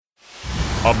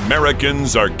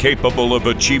Americans are capable of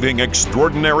achieving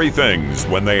extraordinary things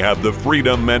when they have the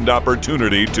freedom and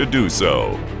opportunity to do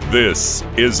so. This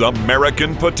is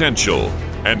American Potential.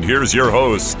 And here's your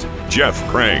host, Jeff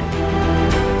Crank.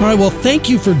 All right, well, thank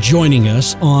you for joining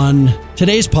us on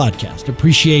today's podcast.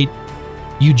 Appreciate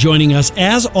you joining us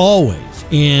as always.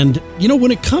 And, you know, when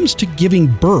it comes to giving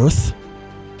birth,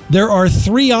 there are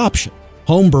three options: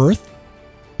 home birth,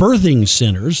 birthing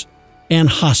centers, and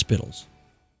hospitals.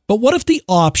 But what if the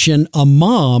option a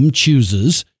mom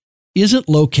chooses isn't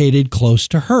located close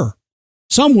to her?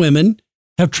 Some women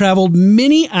have traveled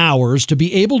many hours to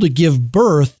be able to give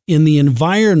birth in the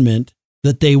environment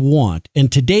that they want. And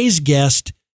today's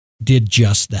guest did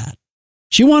just that.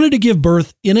 She wanted to give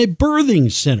birth in a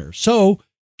birthing center, so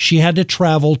she had to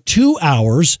travel 2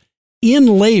 hours in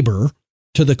labor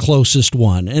to the closest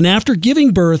one. And after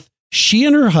giving birth, she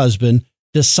and her husband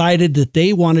decided that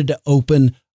they wanted to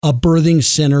open a birthing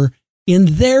center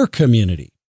in their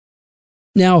community.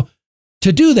 Now,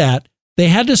 to do that, they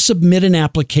had to submit an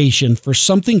application for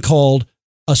something called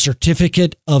a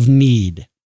certificate of need,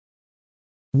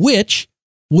 which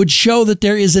would show that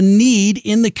there is a need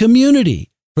in the community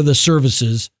for the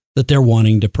services that they're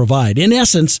wanting to provide. In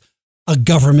essence, a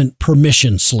government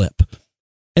permission slip.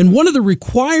 And one of the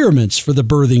requirements for the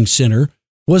birthing center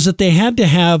was that they had to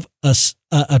have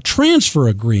a transfer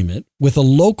agreement with a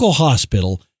local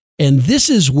hospital. And this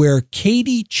is where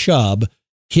Katie Chubb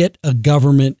hit a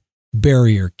government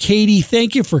barrier. Katie,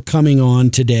 thank you for coming on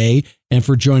today and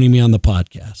for joining me on the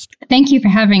podcast. Thank you for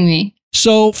having me.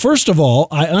 So first of all,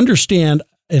 I understand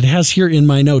it has here in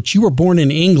my notes, you were born in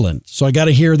England. So I got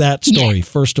to hear that story,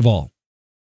 first of all.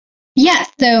 Yes.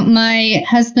 So my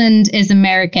husband is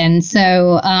American.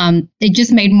 So it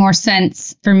just made more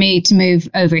sense for me to move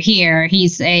over here.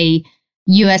 He's a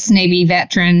U.S. Navy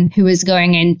veteran who is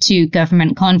going into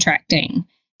government contracting.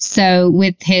 So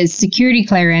with his security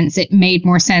clearance, it made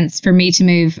more sense for me to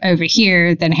move over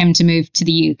here than him to move to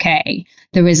the UK.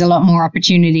 There was a lot more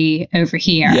opportunity over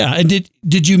here. Yeah. And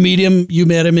did you meet him? You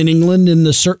met him in England in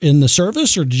the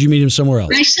service, or did you meet him somewhere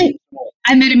else? Actually,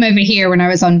 I met him over here when I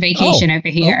was on vacation over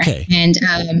here. Okay. And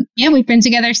we've been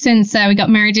together since we got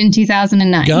married in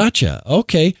 2009. Gotcha.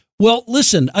 Okay. Well,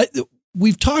 listen,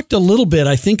 we've talked a little bit,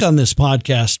 I think, on this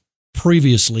podcast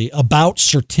previously about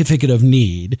certificate of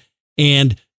need.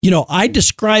 And, you know, I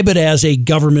describe it as a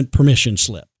government permission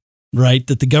slip, right?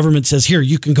 That the government says, here,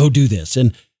 you can go do this.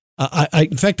 And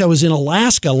in fact, I was in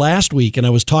Alaska last week and I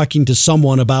was talking to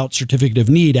someone about certificate of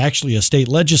need, actually a state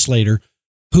legislator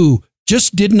who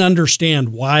just didn't understand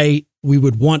why we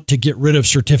would want to get rid of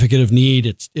certificate of need.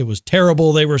 It was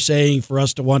terrible, they were saying, for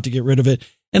us to want to get rid of it.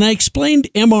 And I explained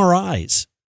MRIs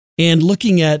and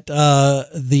looking at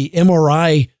the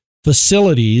MRI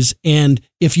facilities. And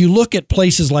if you look at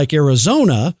places like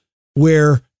Arizona,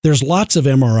 where there's lots of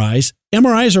MRIs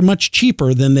are much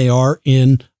cheaper than they are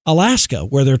in Alaska,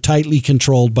 where they're tightly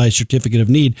controlled by certificate of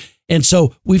need. And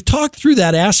so we've talked through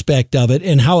that aspect of it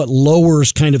and how it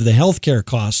lowers kind of the healthcare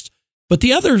costs. But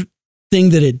the other thing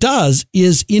that it does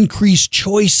is increase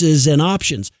choices and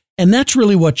options. And that's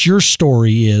really what your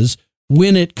story is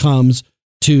when it comes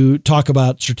to talk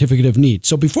about certificate of need.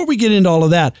 So before we get into all of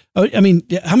that, I mean,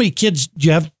 how many kids do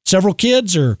you have? Several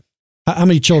kids, or how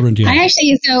many children do you have?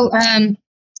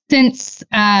 Since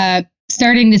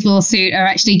starting this lawsuit, I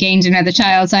actually gained another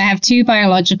child. So I have two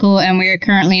biological, and we are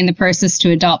currently in the process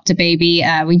to adopt a baby.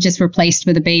 We just replaced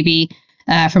with a baby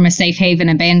from a safe haven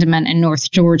abandonment in North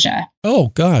Georgia. Oh,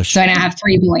 gosh. So I now have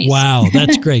 3 boys. Wow,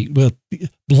 that's great. Well,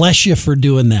 bless you for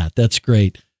doing that. That's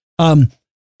great.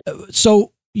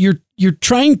 So you're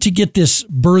trying to get this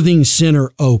birthing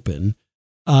center open.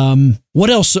 What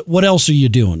else are you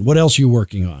doing? What else are you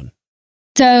working on?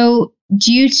 So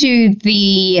due to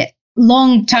the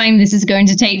long time this is going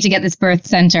to take to get this birth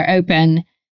center open,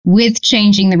 with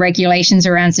changing the regulations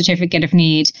around certificate of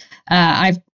need,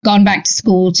 I've gone back to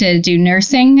school to do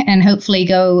nursing and hopefully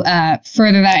go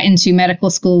further that into medical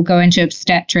school, go into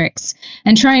obstetrics,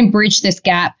 and try and bridge this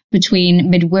gap between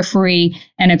midwifery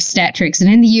and obstetrics.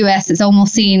 And in the US, it's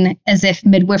almost seen as if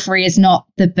midwifery is not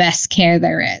the best care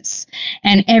there is.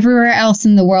 And everywhere else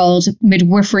in the world,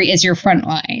 midwifery is your front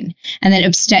line, and then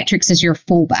obstetrics is your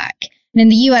fallback. And in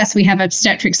the US, we have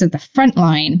obstetrics at the front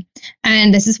line.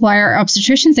 And this is why our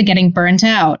obstetricians are getting burnt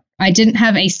out. I didn't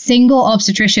have a single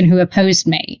obstetrician who opposed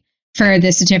me for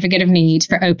the certificate of need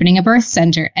for opening a birth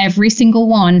center. Every single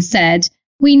one said,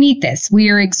 we need this. We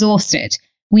are exhausted.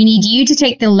 We need you to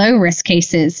take the low risk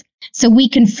cases so we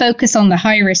can focus on the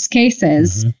high risk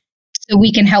cases so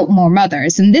we can help more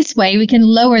mothers. And this way we can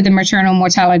lower the maternal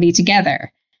mortality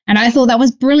together. And I thought that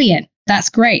was brilliant. That's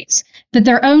great. But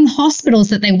their own hospitals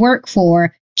that they work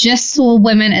for just saw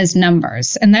women as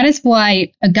numbers. And that is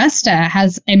why Augusta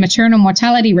has a maternal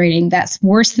mortality rating that's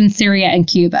worse than Syria and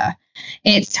Cuba.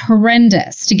 It's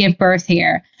horrendous to give birth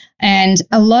here. And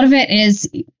a lot of it is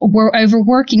we're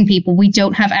overworking people. We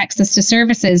don't have access to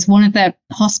services. One of the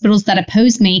hospitals that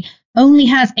opposed me only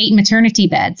has 8 maternity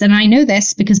beds. And I know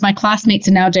this because my classmates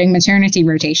are now doing maternity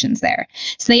rotations there.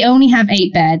 So they only have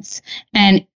 8 beds.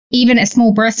 And even a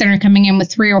small birth center coming in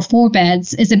with 3 or 4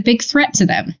 beds is a big threat to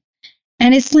them.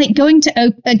 And it's like going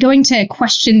to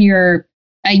question your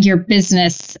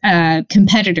business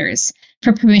competitors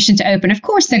for permission to open. Of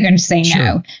course, they're going to say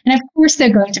no. And of course,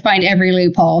 they're going to find every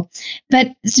loophole.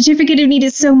 But certificate of need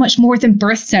is so much more than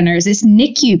birth centers. It's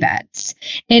NICU beds.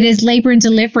 It is labor and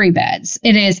delivery beds.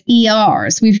 It is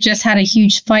ERs. We've just had a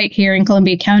huge fight here in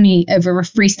Columbia County over a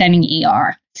freestanding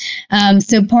ER.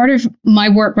 So part of my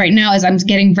work right now is I'm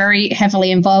getting very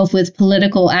heavily involved with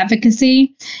political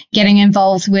advocacy, getting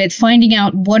involved with finding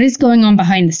out what is going on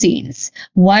behind the scenes.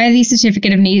 Why are these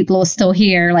certificate of need laws still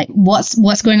here? Like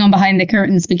what's going on behind the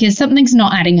curtains? Because something's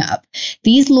not adding up.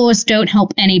 These laws don't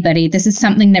help anybody. This is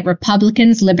something that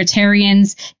Republicans,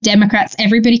 Libertarians, Democrats,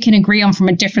 everybody can agree on from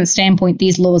a different standpoint.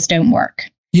 These laws don't work.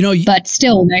 But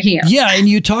still they're here. Yeah. And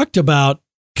you talked about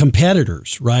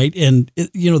competitors, right? And,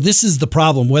 this is the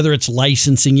problem, whether it's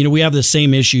licensing, we have the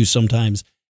same issue sometimes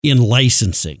in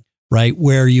licensing, right?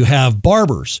 Where you have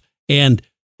barbers and,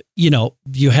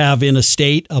 you have in a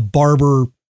state a barber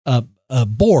a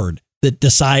board that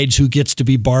decides who gets to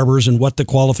be barbers and what the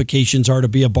qualifications are to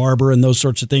be a barber and those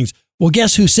sorts of things. Well,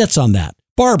 guess who sits on that?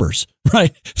 Barbers,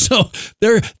 right? So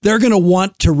they're going to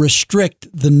want to restrict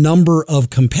the number of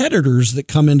competitors that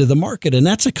come into the market. And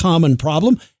that's a common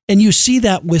problem. And you see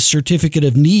that with certificate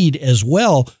of need as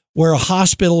well, where a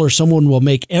hospital or someone will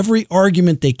make every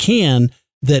argument they can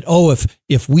that,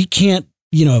 if we can't,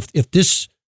 if this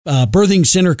birthing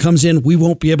center comes in, we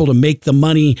won't be able to make the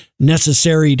money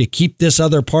necessary to keep this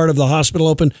other part of the hospital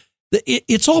open.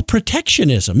 It's all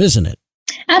protectionism, isn't it?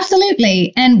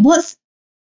 Absolutely. And what's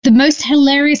the most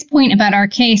hilarious point about our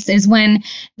case is when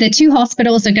the 2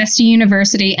 hospitals, Augusta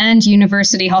University and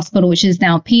University Hospital, which is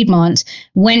now Piedmont,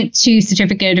 went to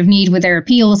certificate of need with their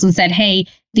appeals and said, hey,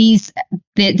 these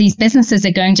businesses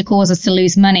are going to cause us to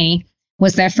lose money,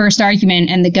 was their first argument.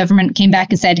 And the government came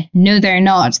back and said, no, they're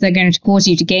not. They're going to cause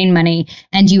you to gain money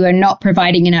and you are not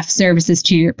providing enough services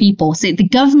to your people. So the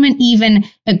government even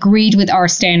agreed with our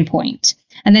standpoint.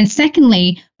 And then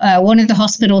secondly, one of the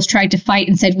hospitals tried to fight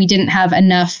and said we didn't have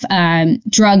enough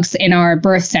drugs in our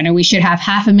birth center. We should have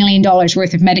 $500,000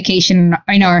 worth of medication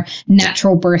in our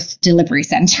natural birth delivery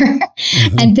center.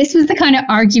 Mm-hmm. And this was the kind of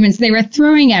arguments they were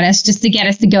throwing at us just to get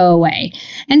us to go away.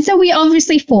 And so we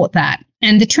obviously fought that.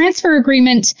 And the transfer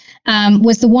agreement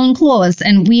was the one clause.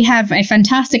 And we have a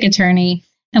fantastic attorney.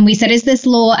 And we said, is this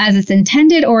law as it's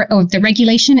intended or the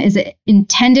regulation, is it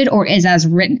intended or is as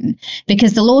written?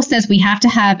 Because the law says we have to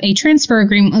have a transfer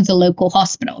agreement with the local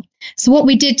hospital. So what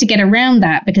we did to get around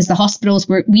that, because the hospitals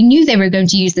we knew they were going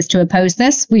to use this to oppose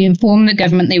this. We informed the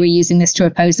government they were using this to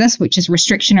oppose this, which is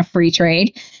restriction of free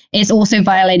trade. It's also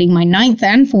violating my 9th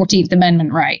and 14th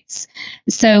Amendment rights.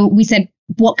 So we said,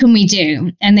 what can we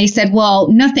do? And they said,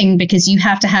 well, nothing, because you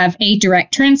have to have a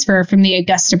direct transfer from the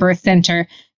Augusta Birth Center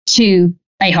to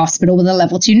a hospital with a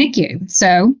level 2 NICU.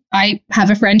 So I have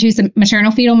a friend who's a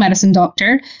maternal fetal medicine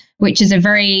doctor, which is a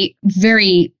very,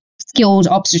 very skilled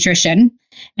obstetrician.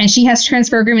 And she has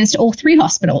transfer agreements to all 3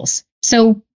 hospitals.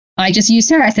 So I just used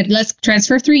her. I said, let's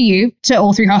transfer through you to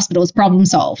all 3 hospitals, problem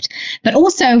solved. But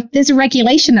also there's a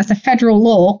regulation that's a federal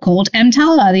law called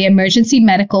EMTALA, the Emergency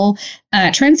Medical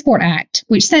Transport Act,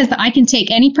 which says that I can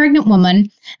take any pregnant woman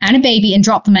and a baby and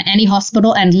drop them at any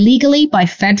hospital. And legally, by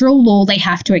federal law, they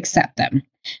have to accept them.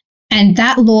 And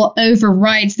that law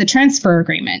overrides the transfer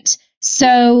agreement.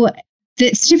 So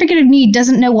the certificate of need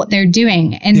doesn't know what they're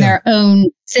doing in their own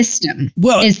system.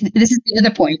 Well, this is the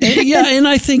other point. Yeah. And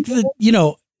I think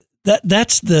that,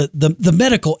 that's the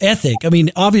medical ethic. I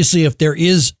mean, obviously, if there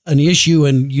is an issue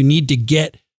and you need to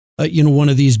get, one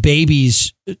of these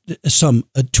babies to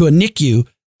a NICU,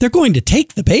 they're going to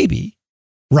take the baby,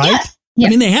 right? Yeah. Yeah. I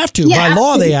mean, they have to. Yeah, by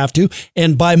law, they have to.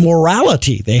 And by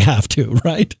morality, they have to,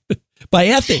 right? By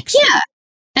ethics. Yeah.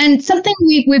 And something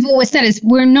we've always said is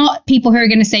we're not people who are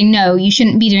going to say, no, you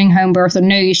shouldn't be doing home birth, or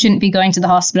no, you shouldn't be going to the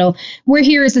hospital. We're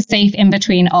here as a safe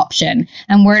in-between option.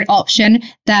 And we're an option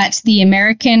that the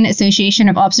American Association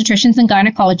of Obstetricians and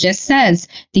Gynecologists says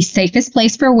the safest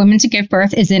place for a woman to give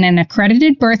birth is in an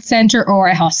accredited birth center or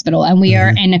a hospital. And we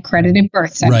are an accredited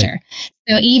birth center. Right.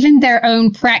 So even their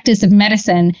own practice of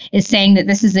medicine is saying that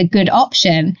this is a good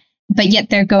option. but yet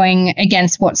they're going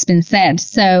against what's been said.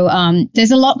 So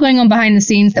there's a lot going on behind the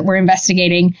scenes that we're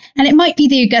investigating. And it might be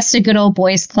the Augusta Good Old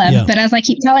Boys Club, but as I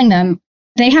keep telling them,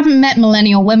 they haven't met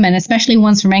millennial women, especially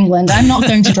ones from England. I'm not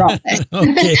going to drop it.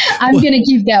 Okay. I'm going to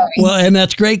keep going. Well, and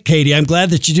that's great, Katie. I'm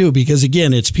glad that you do, because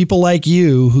again, it's people like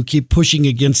you who keep pushing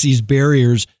against these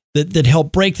barriers that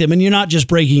help break them. And you're not just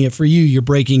breaking it for you, you're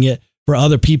breaking it for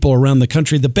other people around the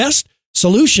country. The best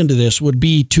solution to this would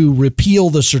be to repeal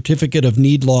the Certificate of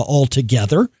Need law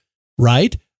altogether,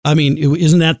 right? I mean,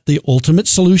 isn't that the ultimate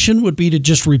solution, would be to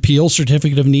just repeal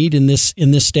Certificate of Need in this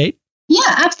state?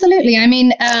 Yeah, absolutely. I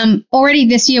mean, already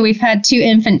this year, we've had 2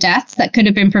 infant deaths that could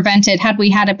have been prevented had we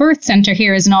had a birth center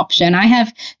here as an option. I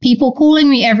have people calling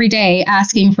me every day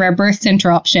asking for a birth center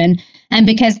option. And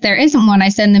because there isn't one, I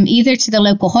send them either to the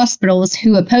local hospitals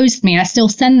who opposed me. I still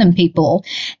send them people,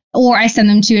 or I send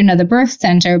them to another birth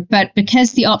center. But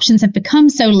because the options have become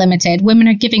so limited, women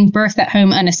are giving birth at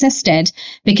home unassisted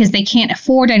because they can't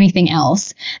afford anything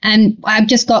else. And I've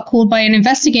just got called by an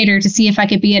investigator to see if I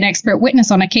could be an expert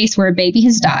witness on a case where a baby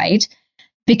has died,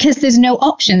 because there's no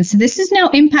options. So this is now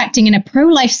impacting, in a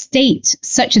pro-life state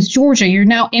such as Georgia, you're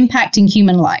now impacting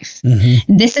human life.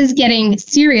 Mm-hmm. This is getting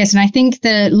serious. And I think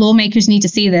the lawmakers need to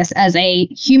see this as a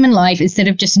human life instead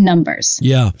of just numbers.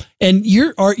 Yeah. And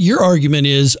your argument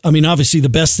is, I mean, obviously the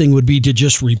best thing would be to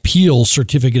just repeal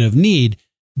Certificate of Need,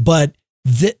 but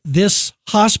this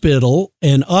hospital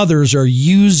and others are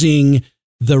using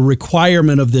the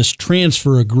requirement of this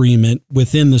transfer agreement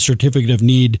within the Certificate of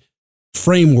Need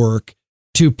framework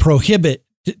to prohibit,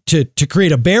 to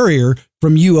create a barrier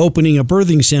from you opening a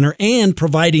birthing center and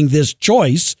providing this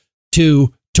choice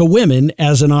to women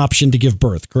as an option to give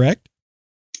birth, correct?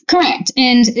 Correct.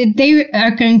 And they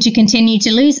are going to continue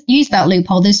to use that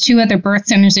loophole. There's 2 other birth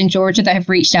centers in Georgia that have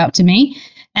reached out to me,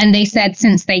 and they said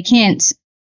since they can't,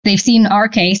 they've seen our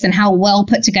case and how well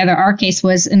put together our case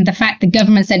was, and the fact the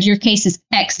government said your case is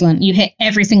excellent. You hit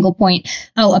every single point.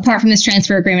 Oh, apart from this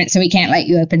transfer agreement, so we can't let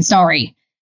you open. Sorry.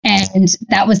 And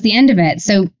that was the end of it.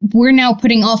 So we're now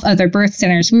putting off other birth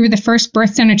centers. We were the first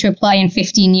birth center to apply in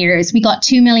 15 years. We got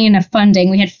 $2 million of funding.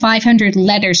 We had 500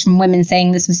 letters from women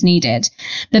saying this was needed.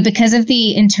 But because of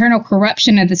the internal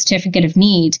corruption of the Certificate of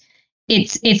Need,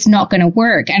 it's not going to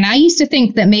work. And I used to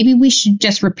think that maybe we should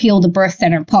just repeal the birth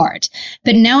center part.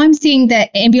 But now I'm seeing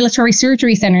that ambulatory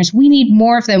surgery centers, we need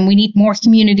more of them. We need more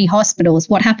community hospitals.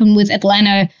 What happened with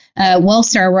Atlanta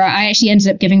Wellstar, where I actually ended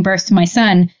up giving birth to my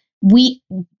son,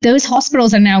 those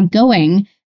hospitals are now going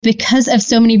because of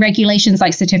so many regulations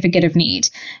like Certificate of Need.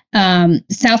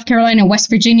 South Carolina,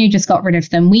 West Virginia just got rid of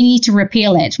them. We need to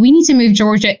repeal it. We need to move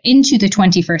Georgia into the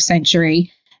 21st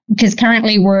century, because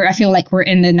currently I feel like we're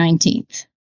in the 19th.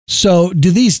 So do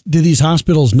these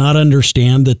hospitals not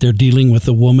understand that they're dealing with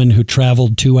a woman who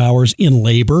traveled 2 hours in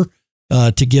labor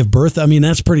to give birth? I mean,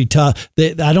 that's pretty tough.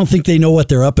 I don't think they know what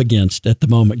they're up against at the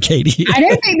moment, Katie. I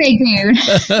don't think they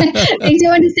do. They do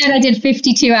understand I did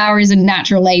 52 hours in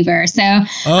natural labor. So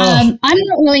I'm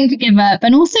not willing to give up.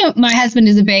 And also, my husband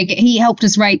is he helped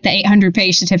us write the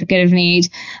 800-page Certificate of Need.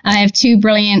 I have 2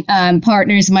 brilliant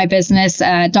partners in my business,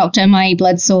 Dr. Amai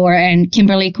Bloodsore and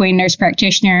Kimberly Queen, nurse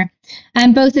practitioner.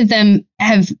 And both of them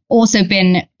have also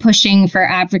been pushing for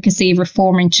advocacy,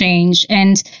 reform, and change.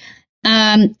 And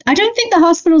I don't think the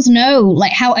hospitals know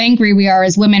like how angry we are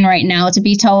as women right now to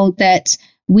be told that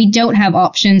we don't have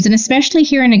options. And especially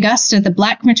here in Augusta, the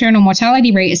Black maternal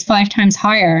mortality rate is 5 times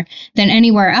higher than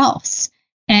anywhere else.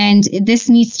 And this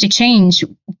needs to change.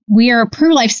 We are a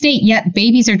pro-life state, yet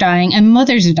babies are dying and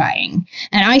mothers are dying.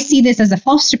 And I see this as a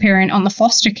foster parent on the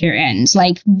foster care end.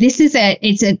 Like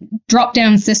it's a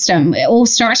drop-down system. It all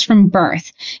starts from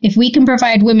birth. If we can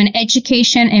provide women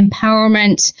education,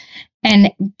 empowerment,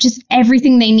 and just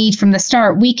everything they need from the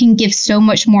start, we can give so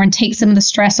much more and take some of the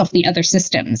stress off the other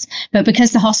systems. But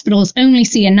because the hospitals only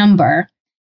see a number,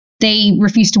 they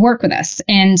refuse to work with us.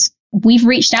 And we've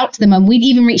reached out to them, and we've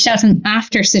even reached out to them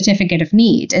after Certificate of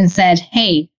Need and said,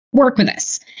 hey, work with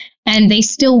us. And they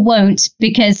still won't,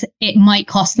 because it might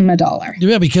cost them $1.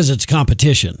 Yeah, because it's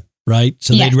competition, right?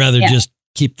 So they'd rather just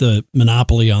keep the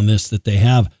monopoly on this that they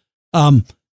have.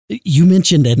 You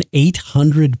mentioned an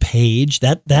 800-page.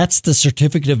 That's the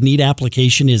Certificate of Need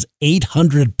application is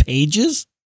 800 pages?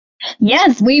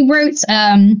 Yes, we wrote,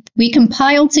 we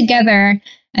compiled together,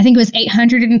 I think it was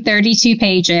 832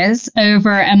 pages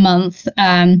over a month.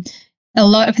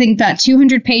 I think about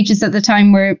 200 pages at the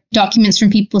time were documents from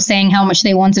people saying how much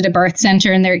they wanted a birth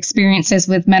center and their experiences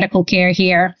with medical care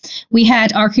here. We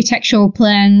had architectural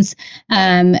plans,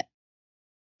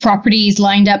 properties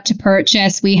lined up to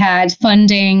purchase. We had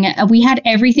funding. We had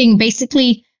everything.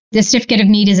 Basically, The certificate of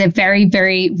need is a very,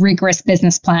 very rigorous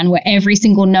business plan where every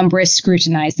single number is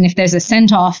scrutinized. And if there's a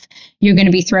cent off, you're going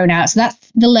to be thrown out. So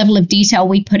that's the level of detail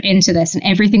we put into this, and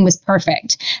everything was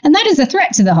perfect. And that is a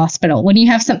threat to the hospital when you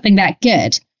have something that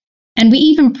good. And we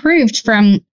even proved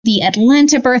from the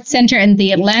Atlanta Birth Center and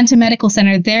the Atlanta Medical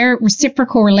Center, their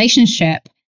reciprocal relationship.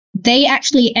 They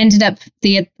actually ended up,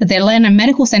 the Atlanta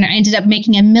Medical Center ended up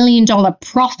making $1 million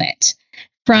profit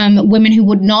from women who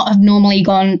would not have normally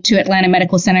gone to Atlanta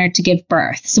Medical Center to give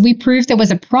birth. So we proved there was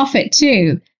a profit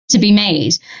too to be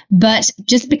made. But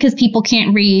just because people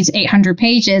can't read 800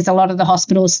 pages, a lot of the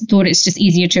hospitals thought it's just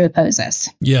easier to oppose us.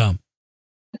 Yeah.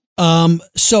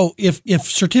 So if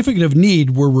certificate of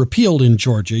need were repealed in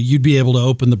Georgia, you'd be able to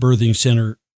open the birthing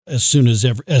center as soon as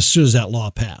that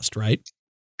law passed, right?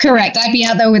 Correct. I'd be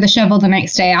out there with a shovel the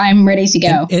next day. I'm ready to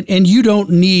go. And you don't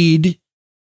need,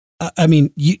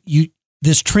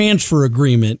 this transfer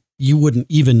agreement, you wouldn't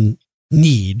even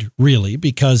need really,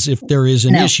 because if there is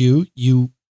an issue,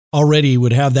 you already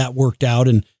would have that worked out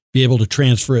and be able to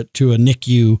transfer it to a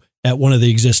NICU at one of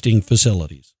the existing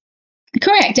facilities.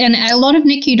 Correct. And a lot of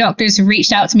NICU doctors have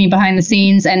reached out to me behind the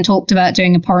scenes and talked about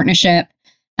doing a partnership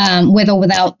with or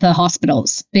without the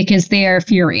hospitals because they're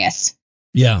furious.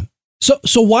 Yeah. So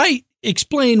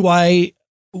explain why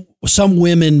some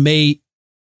women may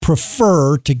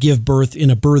prefer to give birth in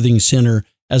a birthing center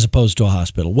as opposed to a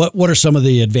hospital? What are some of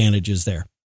the advantages there?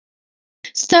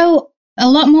 So a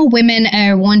lot more women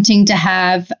are wanting to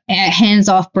have a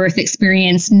hands-off birth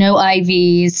experience, no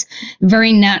IVs,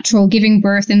 very natural, giving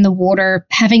birth in the water,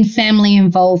 having family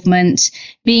involvement,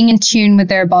 being in tune with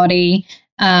their body.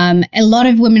 A lot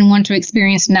of women want to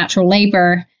experience natural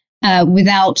labor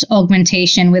without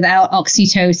augmentation, without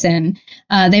oxytocin.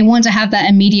 They want to have that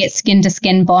immediate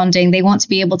skin-to-skin bonding. They want to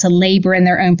be able to labor in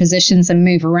their own positions and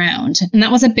move around. And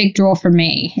that was a big draw for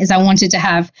me, is I wanted to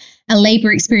have a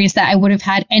labor experience that I would have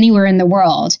had anywhere in the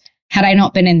world had I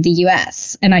not been in the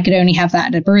US. And I could only have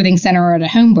that at a birthing center or at a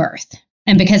home birth.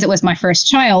 And because it was my first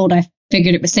child, I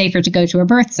figured it was safer to go to a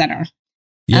birth center.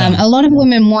 Yeah. A lot of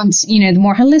women want, the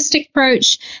more holistic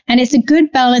approach, and it's a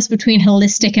good balance between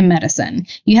holistic and medicine.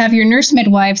 You have your nurse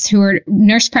midwives who are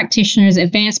nurse practitioners,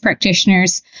 advanced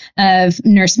practitioners of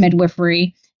nurse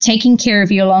midwifery, taking care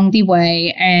of you along the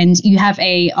way. And you have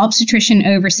a obstetrician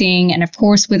overseeing. And of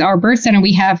course, with our birth center,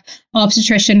 we have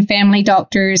obstetrician, family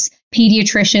doctors,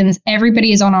 pediatricians.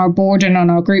 Everybody is on our board and on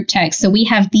our group text. So we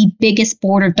have the biggest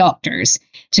board of doctors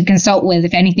to consult with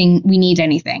if anything, we need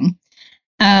anything.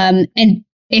 And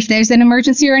if there's an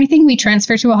emergency or anything, we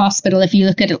transfer to a hospital. If you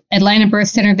look at Atlanta Birth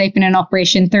Center, they've been in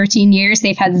operation 13 years.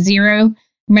 They've had 0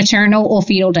 maternal or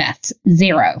fetal deaths,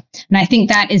 0. And I think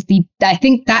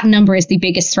that number is the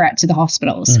biggest threat to the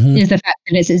hospitals, is the fact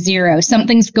that it's at 0.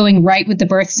 Something's going right with the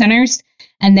birth centers,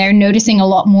 and they're noticing a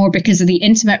lot more because of the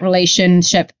intimate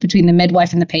relationship between the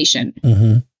midwife and the patient.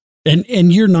 Mm-hmm.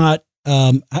 And you're not,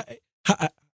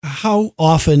 how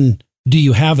often do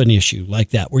you have an issue like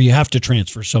that where you have to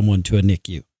transfer someone to a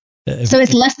NICU? So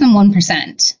it's less than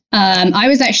 1%. I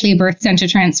was actually a birth center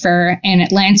transfer in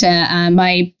Atlanta.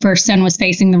 My first son was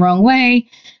facing the wrong way.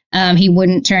 He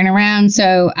wouldn't turn around.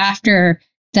 So after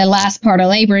the last part of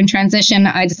labor and transition,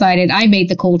 I made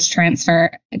the call to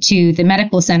transfer to the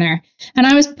medical center. And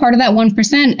I was part of that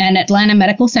 1%. And Atlanta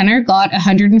Medical Center got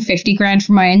 $150,000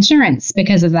 for my insurance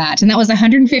because of that. And that was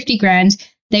 $150,000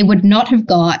 they would not have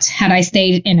got had I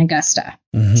stayed in Augusta.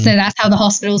 Mm-hmm. So that's how the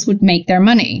hospitals would make their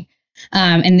money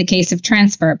in the case of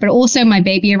transfer. But also my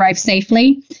baby arrived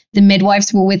safely. The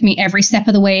midwives were with me every step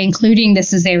of the way, including the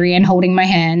cesarean, holding my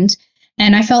hand.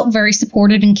 And I felt very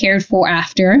supported and cared for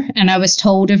after. And I was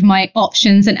told of my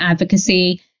options and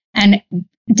advocacy. And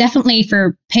definitely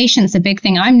for patients, a big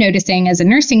thing I'm noticing as a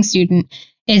nursing student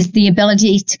is the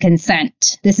ability to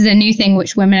consent. This is a new thing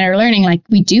which women are learning. Like,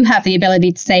 we do have the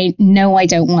ability to say, no, I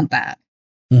don't want that.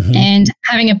 Mm-hmm. And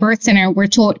having a birth center, we're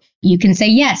taught you can say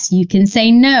yes, you can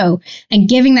say no. And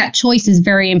giving that choice is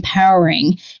very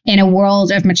empowering in a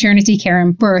world of maternity care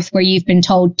and birth where you've been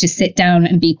told to sit down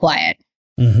and be quiet.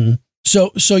 Mm-hmm.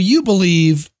 So you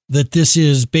believe that this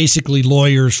is basically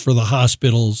lawyers for the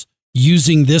hospitals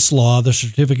using this law, the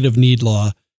Certificate of Need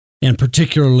law, and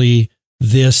particularly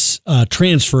this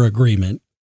transfer agreement,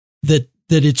 that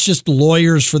it's just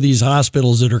lawyers for these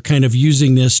hospitals that are kind of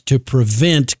using this to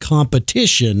prevent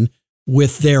competition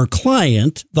with their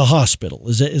client, the hospital.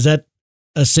 Is that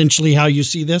essentially how you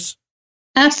see this?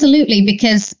 Absolutely,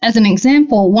 because as an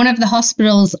example, one of the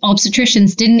hospital's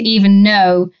obstetricians didn't even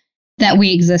know that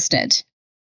we existed.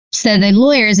 So the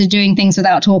lawyers are doing things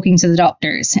without talking to the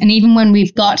doctors. And even when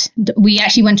we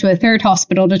actually went to a third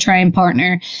hospital to try and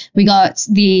partner. We got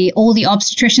all the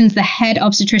obstetricians, the head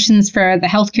obstetricians for the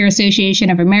Healthcare Association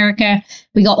of America.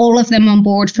 We got all of them on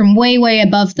board from way, way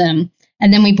above them.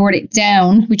 And then we brought it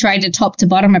down. We tried a top to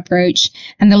bottom approach,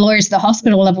 and the lawyers at the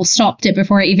hospital level stopped it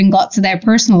before it even got to their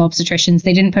personal obstetricians.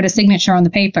 They didn't put a signature on the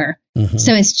paper. Mm-hmm.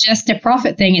 So it's just a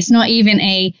profit thing. It's not even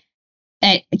a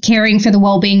caring for the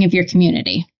well-being of your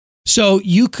community. So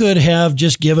you could have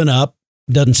just given up.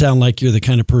 Doesn't sound like you're the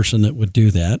kind of person that would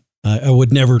do that. I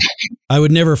would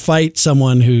never fight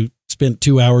someone who spent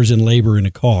 2 hours in labor in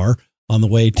a car on the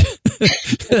way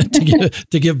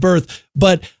to give birth.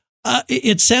 But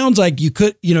it sounds like you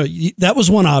could, that was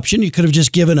one option. You could have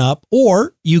just given up,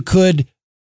 or you could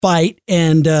fight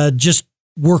and just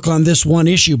work on this one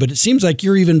issue. But it seems like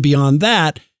you're even beyond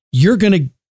that. You're going to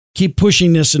keep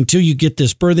pushing this until you get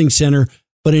this birthing center.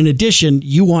 But in addition,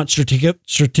 you want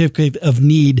certificate of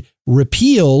need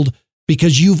repealed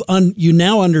because you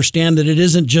now understand that it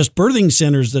isn't just birthing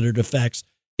centers that it affects.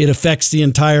 It affects the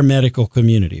entire medical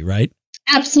community, right?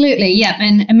 Absolutely. Yeah.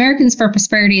 And Americans for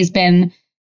Prosperity has been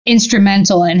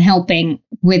instrumental in helping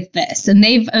with this. And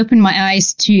they've opened my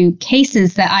eyes to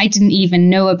cases that I didn't even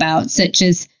know about, such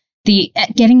as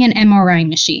getting an MRI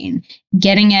machine,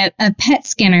 getting a PET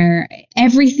scanner.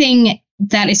 Everything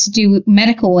that is to do with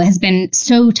medical has been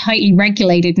so tightly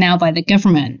regulated now by the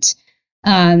government.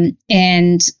 And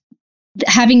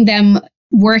having them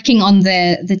working on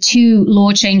the two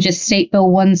law changes, State Bill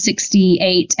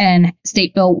 168 and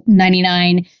State Bill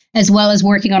 99, as well as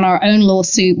working on our own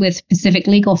lawsuit with Pacific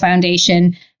Legal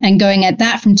Foundation and going at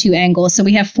that from two angles. So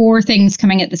we have 4 things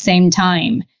coming at the same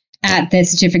time at the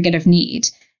certificate of need.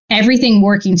 Everything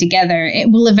working together,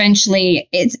 it will eventually,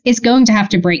 it's going to have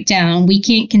to break down. We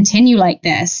can't continue like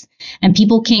this, and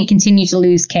people can't continue to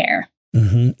lose care.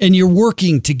 Mm-hmm. And you're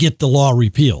working to get the law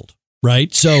repealed,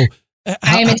 right? So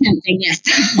I am attempting, yes.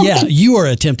 Yeah, you are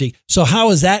attempting. So how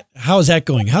is that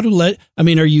going?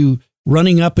 Are you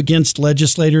running up against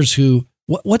legislators who,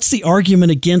 what's the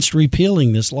argument against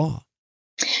repealing this law?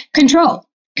 Control.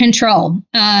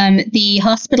 The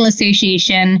Hospital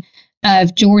Association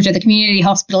of Georgia, the Community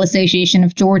Hospital Association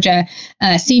of Georgia,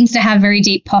 seems to have very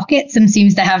deep pockets and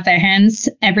seems to have their hands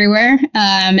everywhere.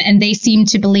 And they seem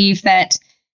to believe that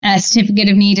a certificate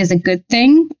of need is a good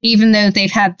thing, even though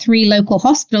they've had 3 local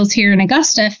hospitals here in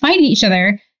Augusta fight each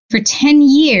other for 10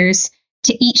 years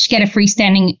to each get a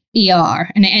freestanding ER.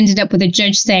 And it ended up with a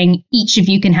judge saying each of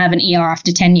you can have an ER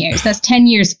after 10 years. That's 10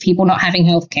 years of people not having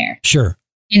health care. Sure.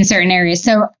 In certain areas.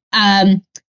 So, And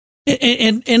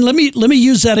let me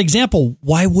use that example.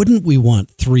 Why wouldn't we want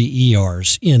 3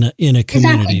 ERs in a community?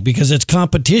 Exactly. Because it's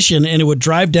competition and it would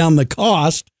drive down the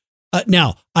cost.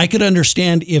 Now, I could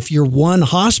understand if you're one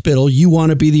hospital, you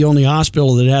want to be the only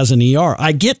hospital that has an ER.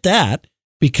 I get that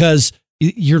because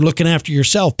you're looking after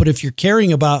yourself. But if you're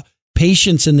caring about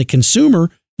patients and the consumer,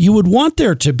 you would want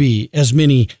there to be as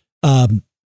many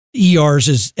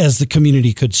ERs as the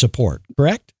community could support.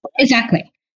 Correct?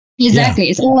 Exactly. Yeah.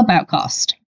 It's all about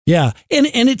cost. Yeah. And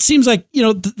it seems like,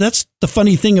 that's the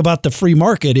funny thing about the free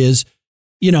market is,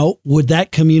 would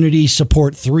that community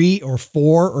support 3 or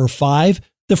 4 or 5?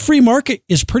 The free market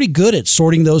is pretty good at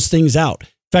sorting those things out. In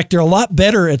fact, they're a lot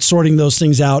better at sorting those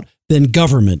things out than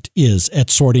government is at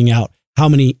sorting out how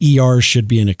many ERs should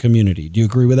be in a community. Do you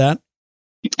agree with that?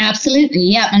 Absolutely.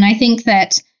 Yeah. And I think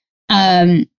that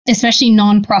especially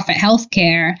nonprofit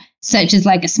healthcare, such as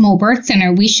like a small birth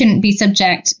center, we shouldn't be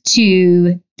subject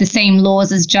to the same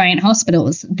laws as giant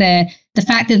hospitals. The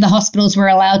fact that the hospitals were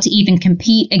allowed to even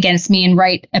compete against me and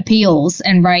write appeals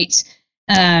and write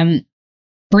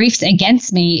briefs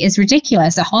against me is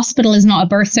ridiculous. A hospital is not a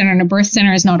birth center and a birth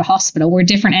center is not a hospital. We're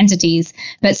different entities,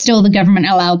 but still the government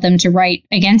allowed them to write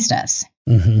against us.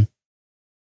 Mm-hmm.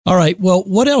 All right. Well,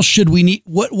 what else should we need?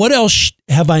 What else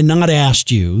have I not asked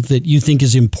you that you think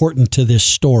is important to this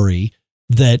story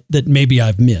that maybe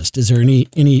I've missed? Is there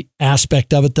any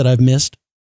aspect of it that I've missed?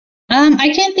 I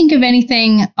can't think of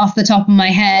anything off the top of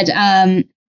my head.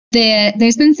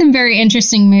 There's been some very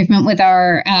interesting movement with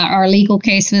our legal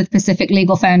case with Pacific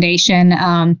Legal Foundation.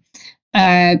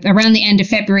 Around the end of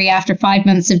February, after 5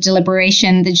 months of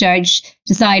deliberation, the judge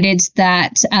decided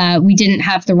that we didn't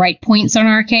have the right points on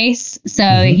our case.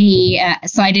 So he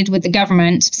sided with the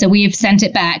government. So we have sent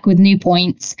it back with new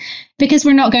points because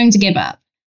we're not going to give up.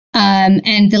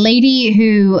 And the lady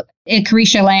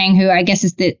Carisha Lang, who I guess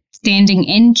is the standing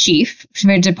in chief for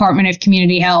the Department of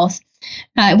Community Health,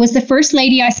 was the first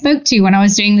lady I spoke to when I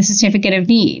was doing the certificate of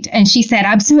need. And she said,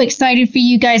 I'm so excited for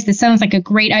you guys. This sounds like a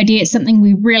great idea. It's something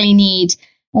we really need.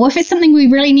 Well, if it's something we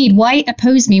really need, why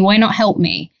oppose me? Why not help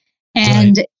me?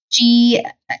 And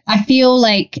I feel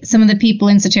like some of the people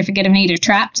in Certificate of Need are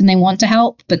trapped and they want to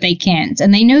help, but they can't.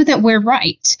 And they know that we're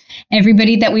right.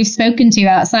 Everybody that we've spoken to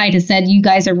outside has said, you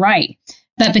guys are right.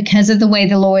 But because of the way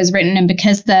the law is written and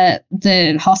because the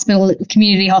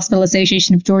Community Hospital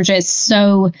Association of Georgia is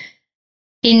so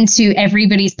into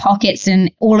everybody's pockets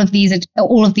and all of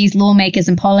these lawmakers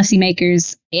and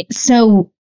policymakers, it's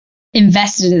so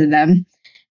invested in them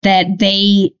that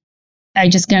they are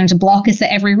just going to block us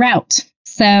at every route.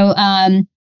 So I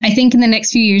think in the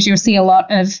next few years, you'll see a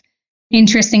lot of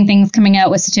interesting things coming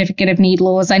out with Certificate of Need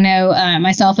laws. I know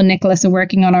myself and Nicholas are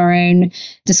working on our own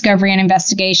discovery and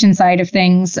investigation side of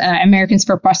things. Americans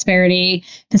for Prosperity,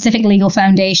 Pacific Legal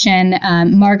Foundation,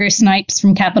 Margot Snipes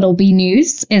from Capital B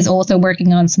News is also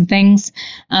working on some things.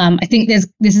 I think this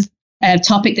is a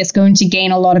topic that's going to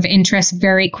gain a lot of interest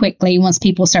very quickly once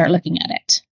people start looking at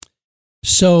it.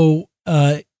 So,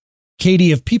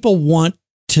 Katie, if people want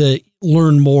to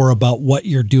learn more about what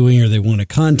you're doing, or they want to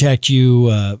contact you,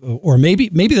 or maybe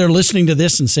they're listening to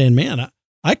this and saying, man,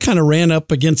 I kind of ran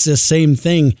up against this same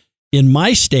thing in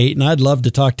my state, and I'd love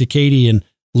to talk to Katie and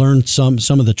learn some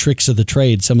of the tricks of the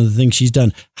trade, some of the things she's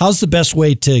done. How's the best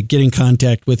way to get in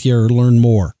contact with you or learn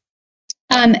more?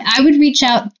 I would reach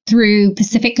out through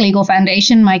Pacific Legal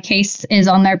Foundation. My case is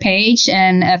on their page,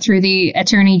 and through the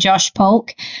attorney Josh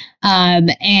Polk.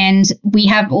 And we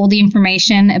have all the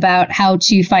information about how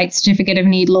to fight Certificate of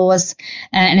Need laws,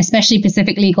 and especially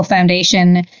Pacific Legal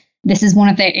Foundation. This is one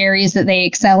of the areas that they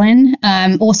excel in.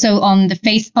 Also on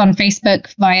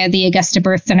Facebook via the Augusta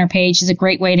Birth Center page is a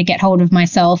great way to get hold of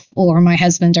myself or my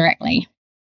husband directly.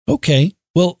 Okay.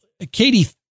 Well, Katie,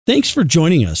 thanks for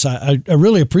joining us. I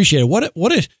really appreciate it. What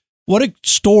a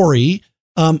story.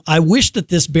 I wish that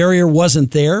this barrier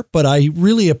wasn't there, but I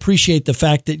really appreciate the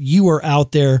fact that you are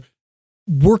out there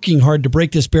working hard to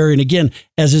break this barrier. And again,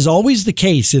 as is always the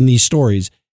case in these stories,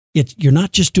 you're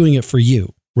not just doing it for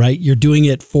you, right? You're doing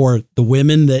it for the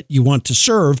women that you want to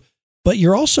serve, but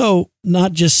you're also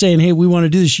not just saying, hey, we want to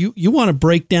do this. You want to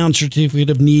break down Certificate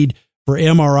of Need for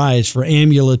MRIs, for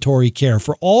ambulatory care,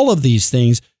 for all of these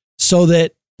things, so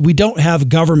that we don't have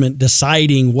government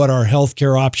deciding what our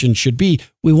healthcare options should be.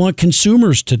 We want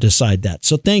consumers to decide that.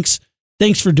 So thanks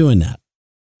for doing that.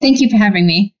 Thank you for having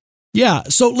me. Yeah.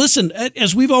 So listen,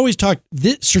 as we've always talked,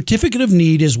 the Certificate of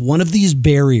Need is one of these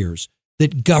barriers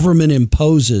that government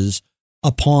imposes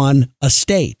upon a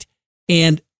state.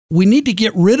 And we need to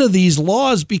get rid of these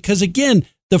laws because, again,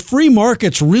 the free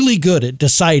market's really good at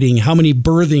deciding how many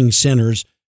birthing centers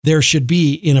there should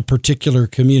be in a particular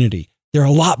community. They're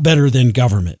a lot better than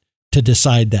government to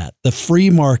decide that. The free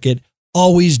market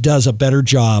always does a better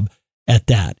job at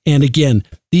that. And again,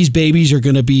 these babies are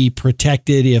going to be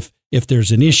protected. If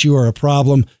there's an issue or a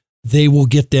problem, they will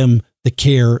get them the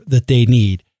care that they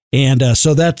need. And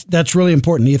so that's really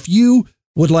important. If you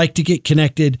would like to get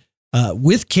connected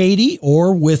with Katie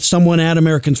or with someone at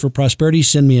Americans for Prosperity,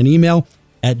 send me an email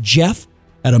at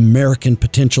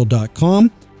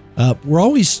jeff@americanpotential.com. We're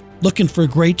always looking for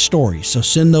great stories, so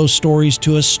send those stories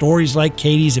to us, stories like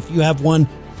Katie's. If you have one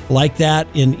like that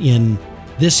in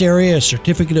this area, a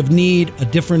Certificate of Need, a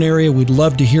different area, we'd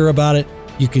love to hear about it.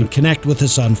 You can connect with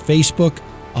us on Facebook,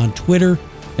 on Twitter,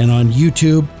 and on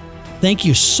YouTube. Thank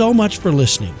you so much for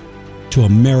listening to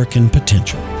American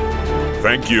Potential.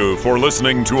 Thank you for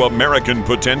listening to American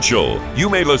Potential. You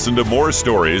may listen to more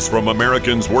stories from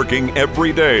Americans working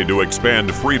every day to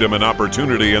expand freedom and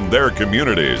opportunity in their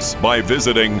communities by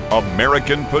visiting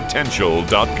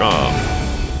AmericanPotential.com.